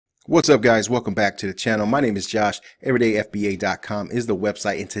What's up, guys? Welcome back to the channel. My name is Josh. EverydayFBA.com is the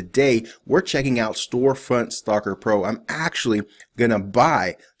website, and today we're checking out Storefront Stalker Pro. I'm actually gonna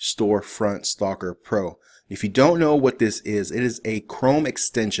buy Storefront Stalker Pro. If you don't know what this is, it is a Chrome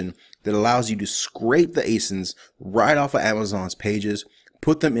extension that allows you to scrape the ASINs right off of Amazon's pages,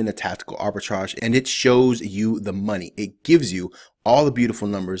 put them in a tactical arbitrage, and it shows you the money. It gives you all the beautiful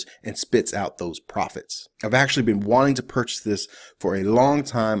numbers and spits out those profits. I've actually been wanting to purchase this for a long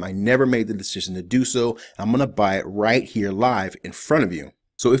time. I never made the decision to do so. I'm going to buy it right here live in front of you.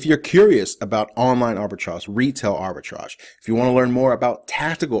 So if you're curious about online arbitrage, retail arbitrage, if you want to learn more about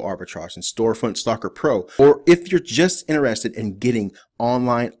tactical arbitrage and Storefront Stalker Pro, or if you're just interested in getting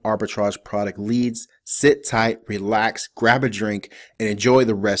online arbitrage product leads, sit tight, relax, grab a drink, and enjoy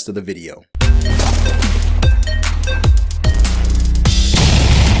the rest of the video.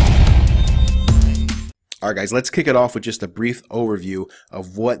 Alright guys, let's kick it off with just a brief overview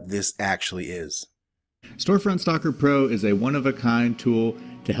of what this actually is. Storefront Stalker Pro is a one-of-a-kind tool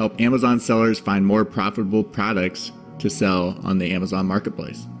to help Amazon sellers find more profitable products to sell on the Amazon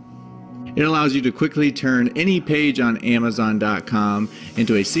Marketplace. It allows you to quickly turn any page on Amazon.com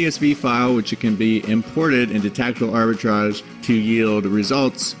into a CSV file, which can be imported into tactical arbitrage to yield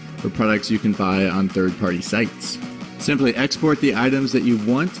results for products you can buy on third-party sites. Simply export the items that you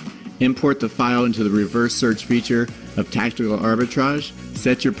want, import the file into the reverse search feature of tactical arbitrage,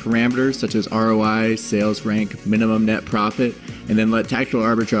 set your parameters such as ROI, sales rank, minimum net profit, and then let tactical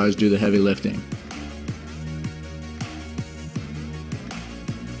arbitrage do the heavy lifting.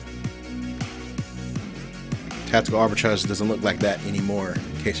 Tactical arbitrage doesn't look like that anymore,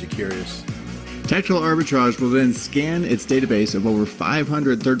 in case you're curious. Tactical arbitrage will then scan its database of over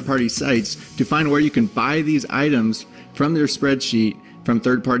 500 third-party sites to find where you can buy these items from their spreadsheet from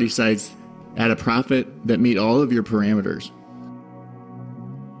third-party sites at a profit that meet all of your parameters.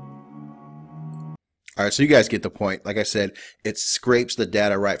 All right, so you guys get the point. Like I said, it scrapes the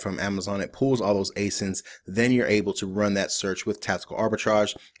data right from Amazon. It pulls all those ASINs. Then you're able to run that search with tactical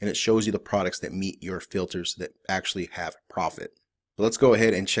arbitrage, and it shows you the products that meet your filters that actually have profit. So let's go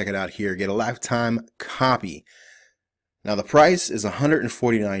ahead and check it out here. Get a lifetime copy. Now the price is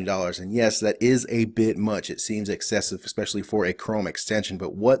 $149, and yes, that is a bit much. It seems excessive, especially for a Chrome extension,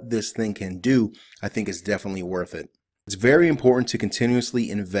 but what this thing can do, I think is definitely worth it. It's very important to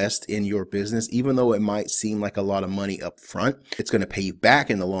continuously invest in your business, even though it might seem like a lot of money up front. It's going to pay you back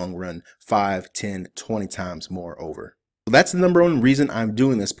in the long run 5, 10, 20 times more over. So that's the number one reason I'm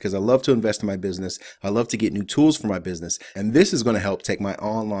doing this, because I love to invest in my business. I love to get new tools for my business, and this is going to help take my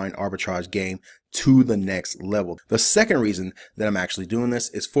online arbitrage game to the next level. The second reason that I'm actually doing this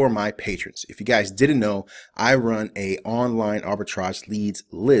is for my patrons. If you guys didn't know, I run a online arbitrage leads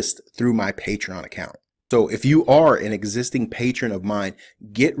list through my Patreon account. So if you are an existing patron of mine,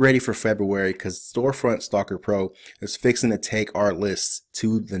 get ready for February, because Storefront Stalker Pro is fixing to take our lists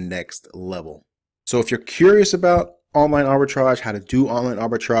to the next level. So if you're curious about online arbitrage, how to do online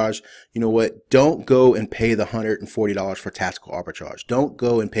arbitrage, you know what? Don't go and pay the $140 for tactical arbitrage. Don't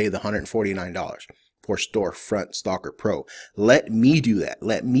go and pay the $149 for Storefront Stalker Pro. Let me do that.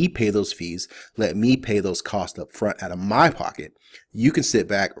 Let me pay those fees. Let me pay those costs up front out of my pocket. You can sit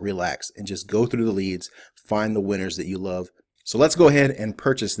back, relax, and just go through the leads, find the winners that you love. So let's go ahead and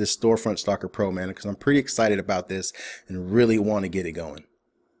purchase this Storefront Stalker Pro, man, because I'm pretty excited about this and really want to get it going.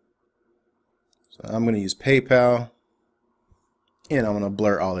 So I'm going to use PayPal. And I'm going to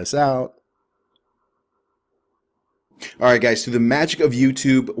blur all this out. All right, guys, through the magic of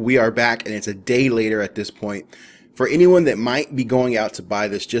YouTube, we are back, and it's a day later at this point. For anyone that might be going out to buy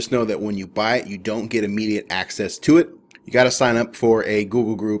this, just know that when you buy it, you don't get immediate access to it. You got to sign up for a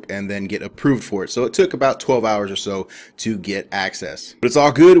Google group and then get approved for it. So it took about 12 hours or so to get access. But it's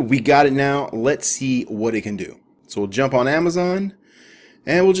all good. We got it now. Let's see what it can do. So we'll jump on Amazon,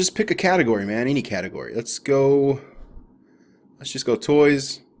 and we'll just pick a category, man, any category. Let's just go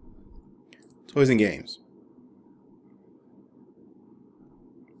toys and games,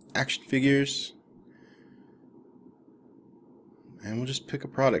 action figures, and we'll just pick a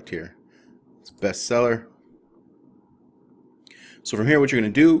product here. It's bestseller. So from here, what you're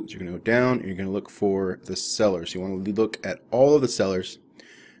going to do is you're going to go down and you're going to look for the sellers. You want to look at all of the sellers,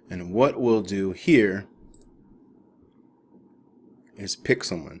 and what we'll do here is pick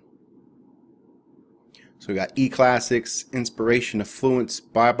someone. So we got E-Classics, Inspiration, Affluence,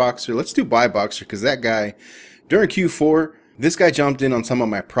 Buy Boxer. Let's do Buy Boxer, because that guy, during Q4, this guy jumped in on some of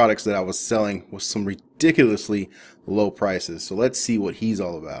my products that I was selling with some ridiculously low prices. So let's see what he's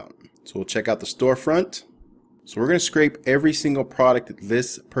all about. So we'll check out the storefront. So we're going to scrape every single product that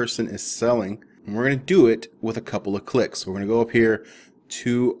this person is selling, and we're going to do it with a couple of clicks. So we're going to go up here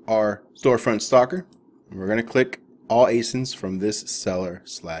to our Storefront Stalker. We're going to click all ASINs from this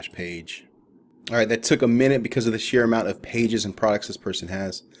seller/page. Alright, that took a minute because of the sheer amount of pages and products this person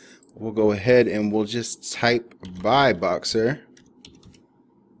has. We'll go ahead and we'll just type buy boxer,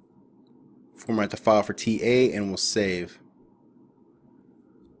 format the file for TA, and we'll save.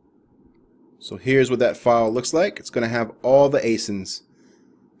 So here's what that file looks like. It's going to have all the ASINs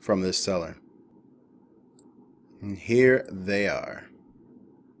from this seller. And here they are.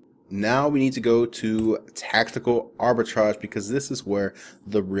 Now we need to go to tactical arbitrage because this is where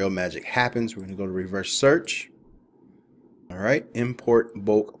the real magic happens. We're going to go to reverse search. All right, import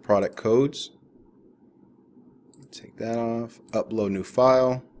bulk product codes. Take that off. Upload new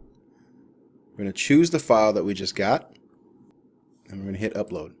file. We're going to choose the file that we just got, and we're going to hit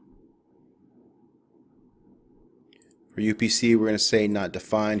upload. For UPC, we're going to say not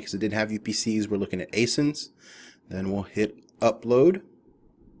defined because it didn't have UPCs. We're looking at ASINs. Then we'll hit upload.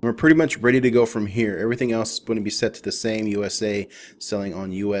 We're pretty much ready to go from here. Everything else is going to be set to the same. USA, selling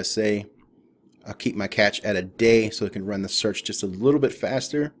on USA. I'll keep my catch at a day so it can run the search just a little bit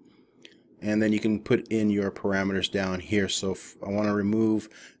faster. And then you can put in your parameters down here. So if I want to remove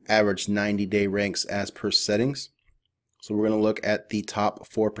average 90-day ranks as per settings. So we're going to look at the top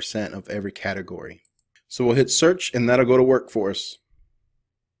 4% of every category. So we'll hit search and that'll go to work for us.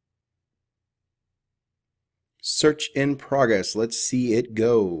 Search in progress. Let's see it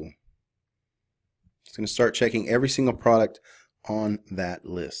go. It's going to start checking every single product on that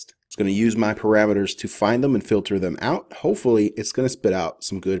list. It's going to use my parameters to find them and filter them out. Hopefully, it's going to spit out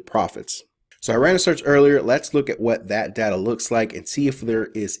some good profits. So I ran a search earlier. Let's look at what that data looks like and see if there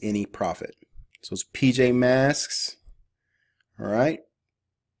is any profit. So it's PJ Masks. All right.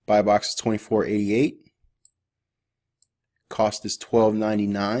 Buy box is $24.88. Cost is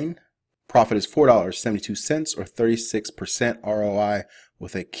 $12.99. Profit is $4.72 or 36% ROI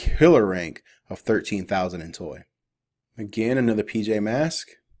with a killer rank of 13,000 in toy. Again, another PJ Mask.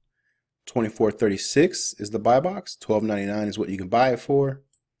 $24.36 is the buy box. $12.99 is what you can buy it for.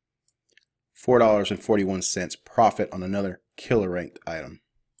 $4.41 profit on another killer ranked item.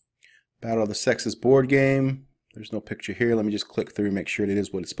 Battle of the Sexes board game. There's no picture here. Let me just click through and make sure it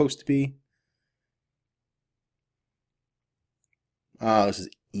is what it's supposed to be. This is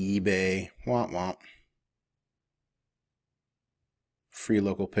eBay. Womp womp. Free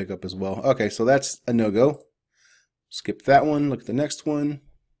local pickup as well. Okay, so that's a no-go. Skip that one. Look at the next one.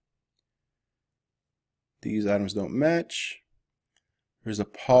 These items don't match. There's a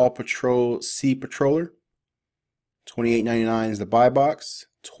Paw Patrol Sea Patroller. $28.99 is the buy box.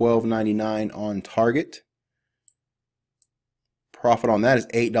 $12.99 on Target. Profit on that is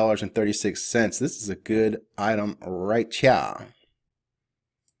 $8.36. This is a good item right here.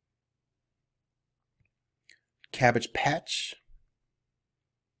 Cabbage Patch,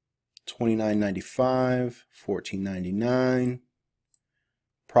 $29.95, $14.99.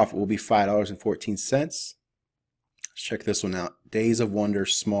 Profit will be $5.14. Let's check this one out. Days of Wonder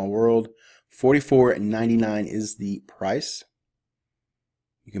Small World, $44.99 is the price.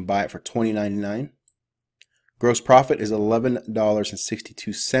 You can buy it for $20.99. Gross profit is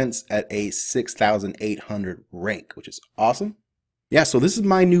 $11.62 at a 6,800 rank, which is awesome. Yeah, so this is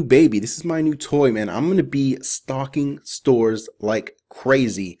my new baby. This is my new toy, man. I'm going to be stalking stores like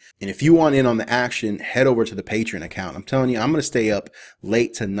crazy. And if you want in on the action, head over to the Patreon account. I'm telling you, I'm going to stay up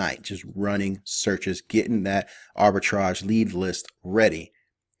late tonight just running searches, getting that arbitrage lead list ready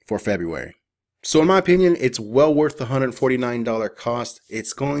for February. So in my opinion, it's well worth the $149 cost.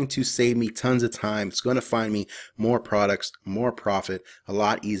 It's going to save me tons of time. It's going to find me more products, more profit, a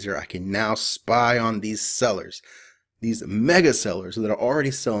lot easier. I can now spy on these sellers. These mega sellers that are already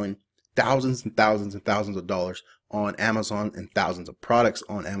selling thousands and thousands and thousands of dollars on Amazon and thousands of products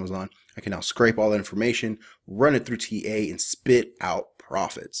on Amazon. I can now scrape all that information, run it through TA, and spit out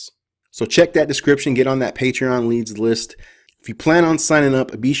profits. So check that description, get on that Patreon leads list. If you plan on signing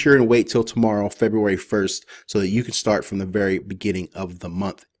up, be sure and wait till tomorrow, February 1st, so that you can start from the very beginning of the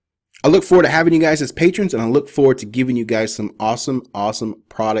month. I look forward to having you guys as patrons, and I look forward to giving you guys some awesome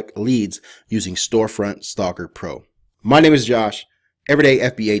product leads using Storefront Stalker Pro. My name is Josh.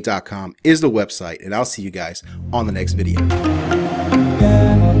 EverydayFBA.com is the website, and I'll see you guys on the next video.